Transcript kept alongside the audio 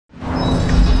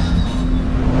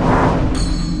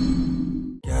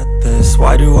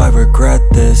Why do I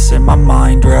regret this? In my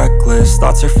mind reckless,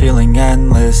 thoughts are feeling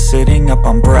endless. Sitting up,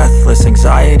 I'm breathless,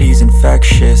 anxiety's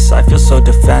infectious. I feel so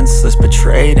defenseless,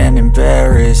 betrayed and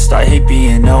embarrassed. I hate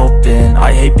being open,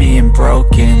 I hate being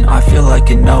broken. I feel like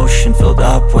an ocean filled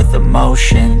up with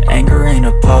emotion. Anger ain't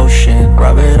a potion,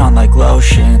 rub it on like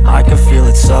lotion. I can feel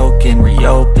it soaking,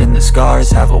 reopen, the scars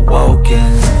have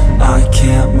awoken. I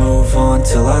can't move on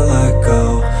till I let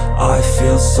go. I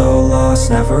feel so lost,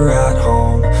 never at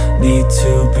home. Need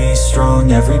to be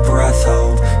strong, every breath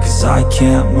hold. Cause I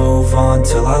can't move on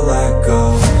till I let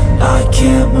go. I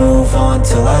can't move on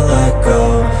till I let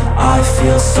go. I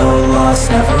feel so lost,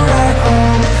 never at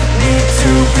home. Need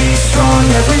to be strong,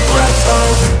 every breath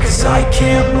hold. Cause I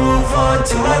can't move on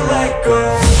till I let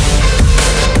go.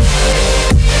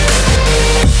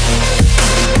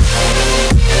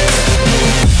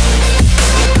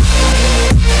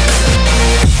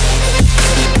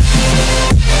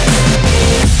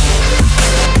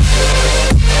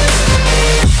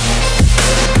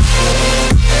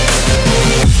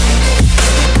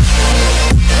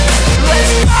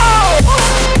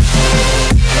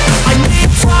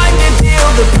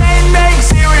 The pain makes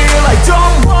it real, I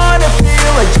don't wanna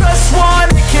feel, I just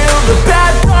wanna kill the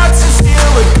bad thoughts and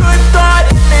steal a good thought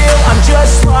and kneel. I'm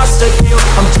just lost, I feel,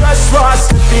 I'm just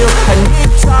lost, I feel. I need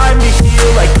time to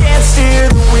heal, I can't steer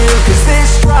the wheel. Cause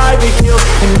this drive it kills,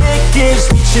 and it gives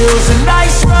me chills. A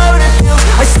nice road it feels,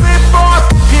 I slip off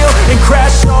the peel and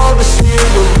crash all the steel.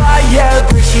 Will I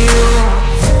ever heal?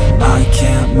 I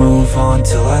can't move on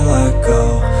till I let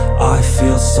go. I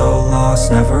feel so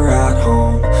lost, never at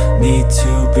home. Need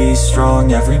to be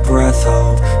strong, every breath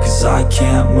hold. Cause I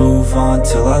can't move on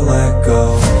till I let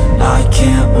go. I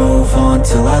can't move on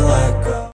till I let go.